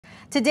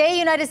Today,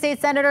 United States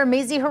Senator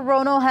Mazie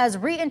Hirono has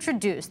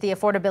reintroduced the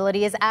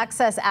Affordability is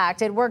Access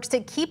Act. It works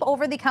to keep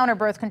over-the-counter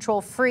birth control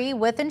free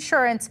with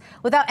insurance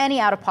without any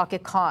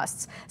out-of-pocket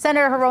costs.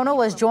 Senator Hirono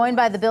was joined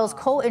by the bill's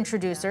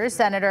co-introducers,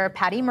 Senator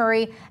Patty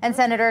Murray and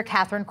Senator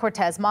Catherine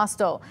Cortez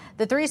Masto.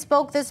 The three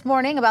spoke this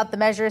morning about the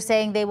measure,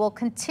 saying they will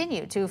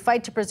continue to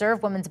fight to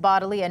preserve women's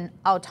bodily and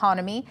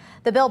autonomy.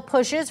 The bill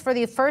pushes for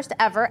the first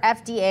ever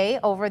FDA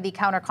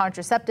over-the-counter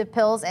contraceptive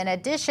pills, in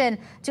addition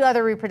to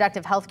other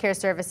reproductive health care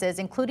services,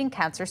 including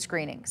cancer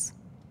screenings.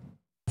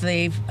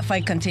 The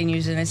fight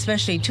continues, and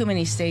especially too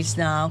many states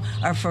now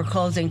are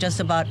foreclosing just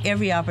about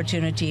every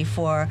opportunity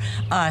for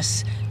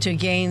us to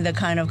gain the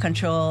kind of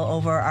control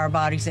over our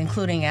bodies,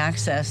 including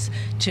access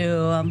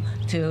to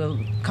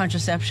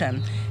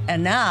contraception.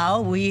 And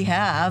now we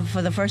have,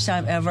 for the first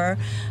time ever,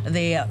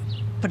 the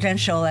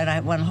potential,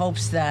 and one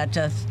hopes that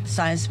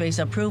science-based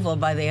approval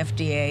by the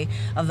FDA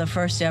of the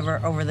first ever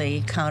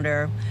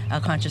over-the-counter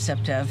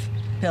contraceptive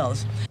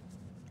pills.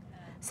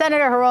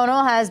 Senator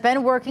Hirono has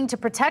been working to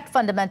protect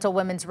fundamental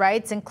women's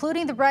rights,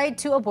 including the right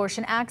to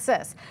abortion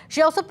access.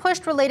 She also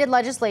pushed related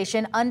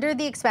legislation under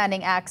the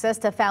Expanding Access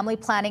to Family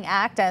Planning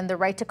Act and the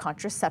Right to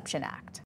Contraception Act.